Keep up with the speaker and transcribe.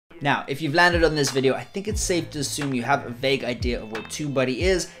Now, if you've landed on this video, I think it's safe to assume you have a vague idea of what Tubebuddy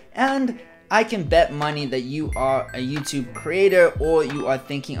is, and I can bet money that you are a YouTube creator or you are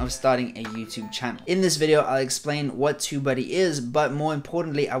thinking of starting a YouTube channel. In this video, I'll explain what Tubebuddy is, but more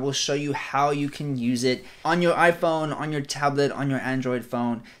importantly, I will show you how you can use it on your iPhone, on your tablet, on your Android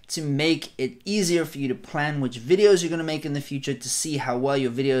phone to make it easier for you to plan which videos you're going to make in the future, to see how well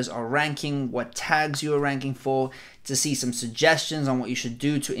your videos are ranking, what tags you are ranking for, to see some suggestions on what you should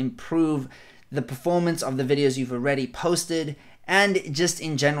do to improve the performance of the videos you've already posted, and just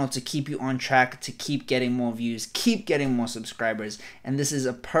in general to keep you on track to keep getting more views, keep getting more subscribers. And this is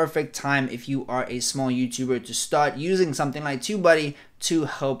a perfect time if you are a small YouTuber to start using something like Tubebuddy to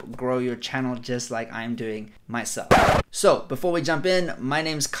help grow your channel, just like I'm doing myself. So before we jump in, my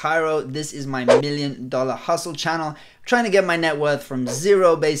name's Cairo. This is my $1 Million Hustle channel. I'm trying to get my net worth from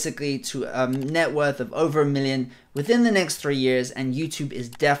zero basically to a net worth of over $1 million within the next 3 years, and YouTube is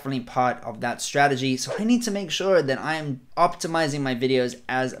definitely part of that strategy. So I need to make sure that I am optimizing my videos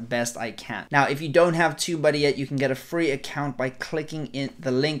as best I can. Now, if you don't have Tubebuddy yet, you can get a free account by clicking in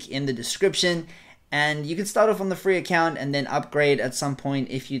the link in the description. And you can start off on the free account and then upgrade at some point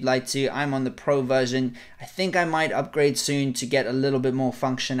if you'd like to. I'm on the pro version. I think I might upgrade soon to get a little bit more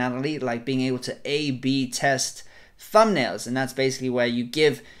functionality, like being able to A/B test thumbnails. And that's basically where you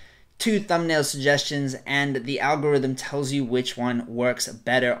give 2 thumbnail suggestions and the algorithm tells you which one works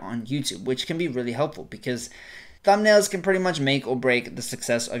better on YouTube, which can be really helpful because thumbnails can pretty much make or break the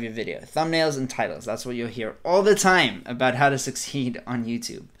success of your video. Thumbnails and titles, that's what you'll hear all the time about how to succeed on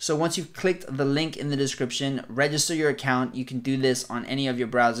YouTube. So once you've clicked the link in the description, register your account. You can do this on any of your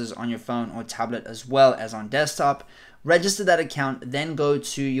browsers on your phone or tablet as well as on desktop. Register that account, then go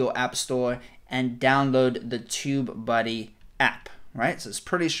to your app store and download the Tubebuddy app, right? So it's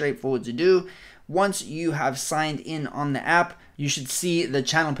pretty straightforward to do. Once you have signed in on the app, you should see the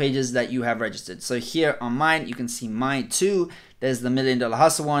channel pages that you have registered. So here on mine, you can see my 2. There's the $1 Million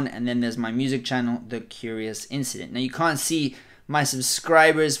Hustle one, and then there's my music channel, The Curious Incident. Now you can't see my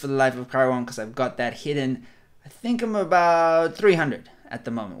subscribers for the life of Cairo because I've got that hidden. I think I'm about 300 at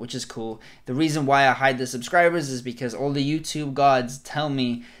the moment, which is cool. The reason why I hide the subscribers is because all the YouTube gods tell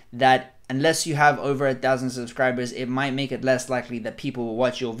me that unless you have over 1,000 subscribers, it might make it less likely that people will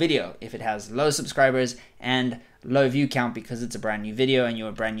watch your video if it has low subscribers and low view count because it's a brand new video and you're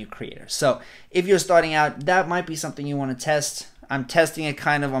a brand new creator. So if you're starting out, that might be something you want to test. I'm testing it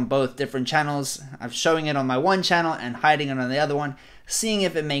kind of on both different channels. I'm showing it on my one channel and hiding it on the other one, seeing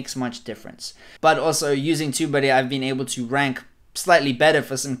if it makes much difference. But also using Tubebuddy, I've been able to rank slightly better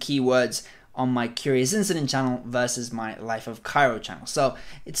for some keywords on my Curious Incident channel versus my Life of Cairo channel. So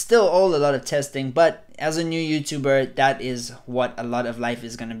it's still all a lot of testing, but as a new YouTuber, that is what a lot of life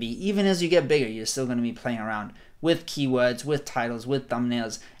is going to be. Even as you get bigger, you're still going to be playing around with keywords, with titles, with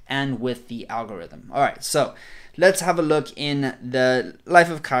thumbnails, and with the algorithm. All right, so let's have a look in the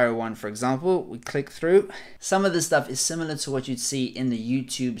Life of Cairo one, for example. We click through. Some of the stuff is similar to what you'd see in the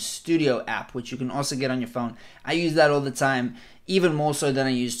YouTube Studio app, which you can also get on your phone. I use that all the time, even more so than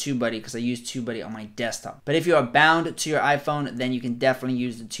I use Tubebuddy because I use Tubebuddy on my desktop. But if you are bound to your iPhone, then you can definitely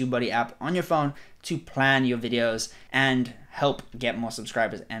use the Tubebuddy app on your phone to plan your videos and help get more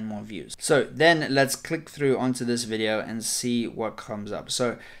subscribers and more views. So then let's click through onto this video and see what comes up.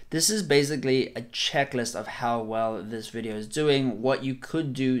 So this is basically a checklist of how well this video is doing, what you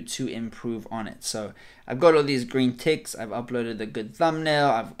could do to improve on it. So I've got all these green ticks, I've uploaded a good thumbnail,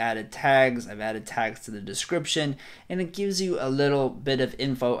 I've added tags to the description, and it gives you a little bit of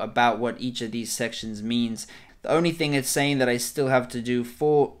info about what each of these sections means. The only thing it's saying that I still have to do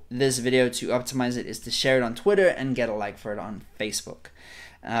for this video to optimize it is to share it on Twitter and get a like for it on Facebook.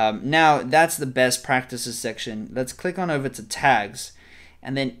 Now that's the best practices section. Let's click on over to tags.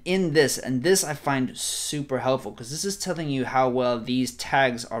 And then in this, and this I find super helpful because this is telling you how well these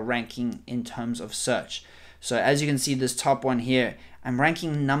tags are ranking in terms of search. So as you can see, this top one here, I'm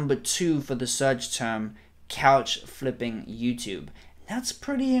ranking number 2 for the search term couch flipping YouTube. That's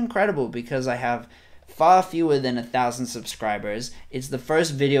pretty incredible because I have far fewer than 1,000 subscribers. It's the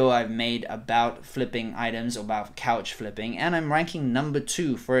first video I've made about flipping items, about couch flipping, and I'm ranking number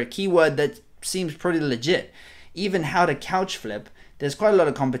 2 for a keyword that seems pretty legit. Even how to couch flip, there's quite a lot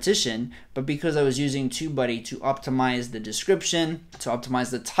of competition, but because I was using Tubebuddy to optimize the description, to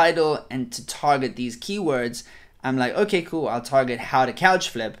optimize the title, and to target these keywords, I'm like, okay, cool, I'll target how to couch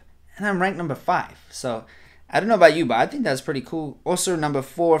flip, and I'm ranked number 5. So I don't know about you, but I think that's pretty cool. Also number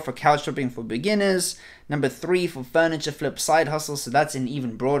 4 for couch flipping for beginners, number 3 for furniture flip side hustle, so that's an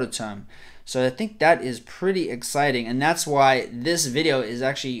even broader term. So I think that is pretty exciting, and that's why this video is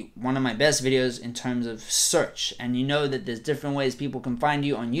actually one of my best videos in terms of search. And you know that there's different ways people can find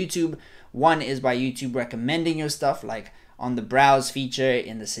you on YouTube. One is by YouTube recommending your stuff, like on the browse feature,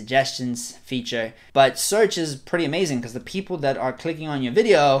 in the suggestions feature. But search is pretty amazing because the people that are clicking on your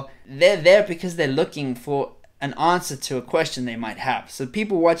video, they're there because they're looking for an answer to a question they might have. So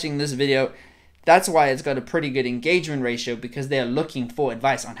people watching this video, that's why it's got a pretty good engagement ratio, because they're looking for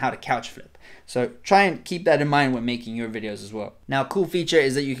advice on how to couch flip. So try and keep that in mind when making your videos as well. Now, a cool feature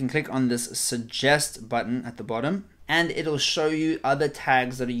is that you can click on this suggest button at the bottom, and it'll show you other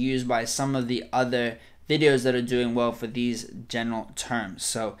tags that are used by some of the other videos that are doing well for these general terms.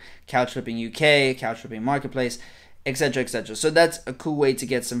 So couch flipping UK, couch flipping marketplace, etc., etc. So that's a cool way to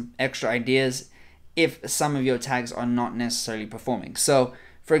get some extra ideas if some of your tags are not necessarily performing. So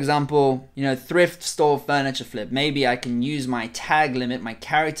for example, you know, thrift store furniture flip. Maybe I can use my tag limit, my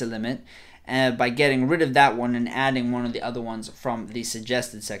character limit, by getting rid of that one and adding one of the other ones from the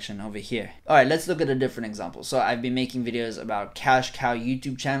suggested section over here. All right, let's look at a different example. So I've been making videos about cash cow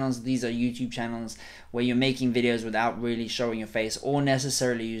YouTube channels. These are YouTube channels where you're making videos without really showing your face or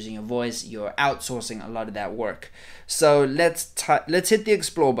necessarily using your voice. You're outsourcing a lot of that work. So let's hit the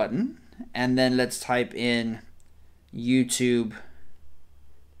explore button, and then let's type in YouTube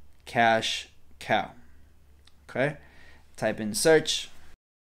cash cow. Okay, type in search.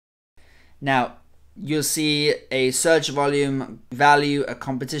 Now you'll see a search volume value, a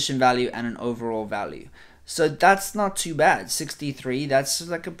competition value, and an overall value. So that's not too bad. 63, that's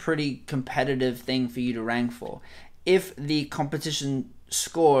like a pretty competitive thing for you to rank for. If the competition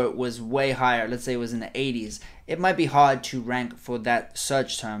score was way higher, let's say it was in the 80s, it might be hard to rank for that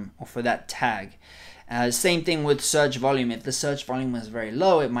search term or for that tag. Same thing with search volume. If the search volume was very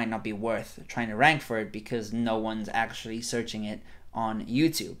low, it might not be worth trying to rank for it because no one's actually searching it on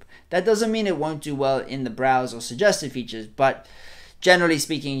YouTube. That doesn't mean it won't do well in the browse or suggested features, but generally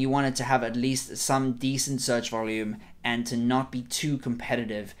speaking, you want it to have at least some decent search volume and to not be too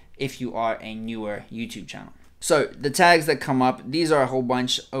competitive if you are a newer YouTube channel. So the tags that come up, these are a whole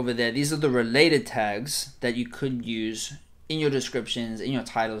bunch over there. These are the related tags that you could use in your descriptions, in your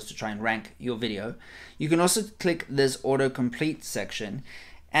titles to try and rank your video. You can also click this autocomplete section,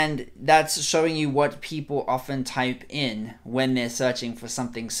 and that's showing you what people often type in when they're searching for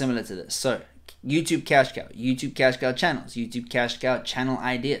something similar to this. So YouTube cash cow channels, YouTube cash cow channel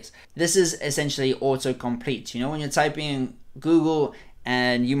ideas. This is essentially autocomplete. You know, when you're typing in Google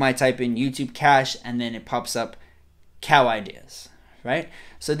and you might type in YouTube cash and then it pops up cow ideas, right?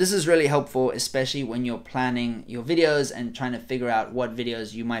 So this is really helpful, especially when you're planning your videos and trying to figure out what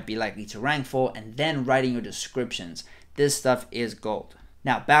videos you might be likely to rank for and then writing your descriptions. This stuff is gold.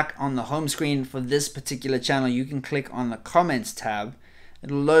 Now back on the home screen for this particular channel, you can click on the comments tab.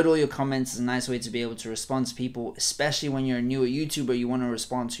 It'll load all your comments. It's a nice way to be able to respond to people, especially when you're a newer YouTuber. You want to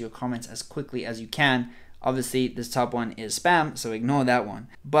respond to your comments as quickly as you can. Obviously, this top one is spam, so ignore that one.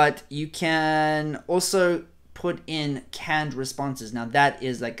 But you can also put in canned responses. Now that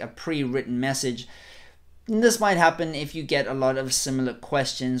is like a pre-written message. This might happen if you get a lot of similar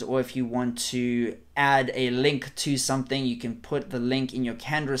questions, or if you want to add a link to something, you can put the link in your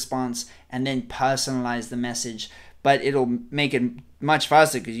canned response and then personalize the message. But it'll make it much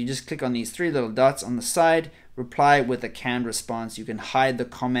faster because you just click on these three little dots on the side, reply with a canned response. You can hide the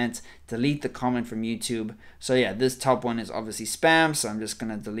comment, delete the comment from YouTube. So yeah, this top one is obviously spam, so I'm just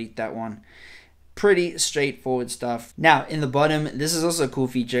gonna delete that one. Pretty straightforward stuff. Now in the bottom, this is also a cool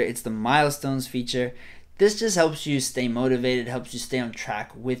feature. It's the milestones feature. This just helps you stay motivated, helps you stay on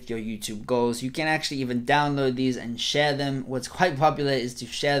track with your YouTube goals. You can actually even download these and share them. What's quite popular is to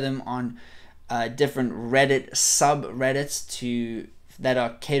share them on different Reddit subreddits that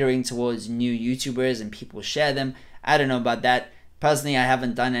are catering towards new YouTubers, and people share them. I don't know about that. Personally, I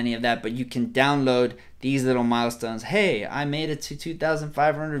haven't done any of that, but you can download these little milestones. Hey, I made it to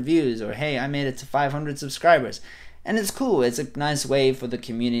 2,500 views, or hey, I made it to 500 subscribers. And it's cool. It's a nice way for the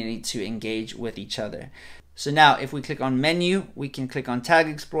community to engage with each other. So now if we click on menu, we can click on Tag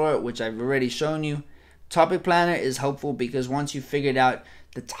Explorer, which I've already shown you. Topic Planner is helpful because once you've figured out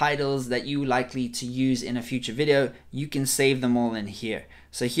the titles that you likely to use in a future video, you can save them all in here.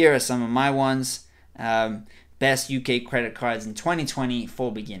 So here are some of my ones. Best UK credit cards in 2020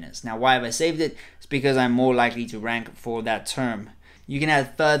 for beginners. Now why have I saved it? It's because I'm more likely to rank for that term. You can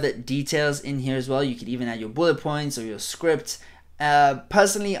add further details in here as well. You could even add your bullet points or your script.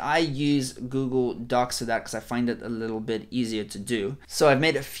 Personally, I use Google Docs for that because I find it a little bit easier to do. So I've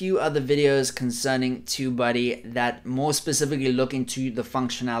made a few other videos concerning TubeBuddy that more specifically look into the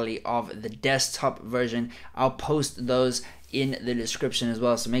functionality of the desktop version. I'll post those in the description as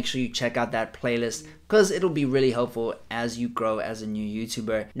well, so make sure you check out that playlist because it'll be really helpful as you grow as a new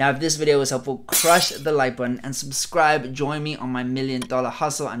YouTuber. Now, if this video was helpful, crush the like button and subscribe. Join me on my $1 million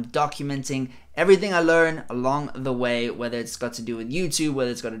hustle. I'm documenting everything I learn along the way, whether it's got to do with YouTube, whether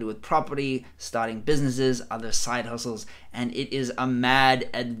it's got to do with property, starting businesses, other side hustles, and it is a mad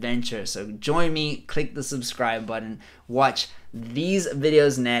adventure. So join me, click the subscribe button, watch these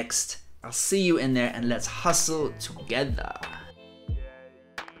videos next. I'll see you in there and let's hustle together.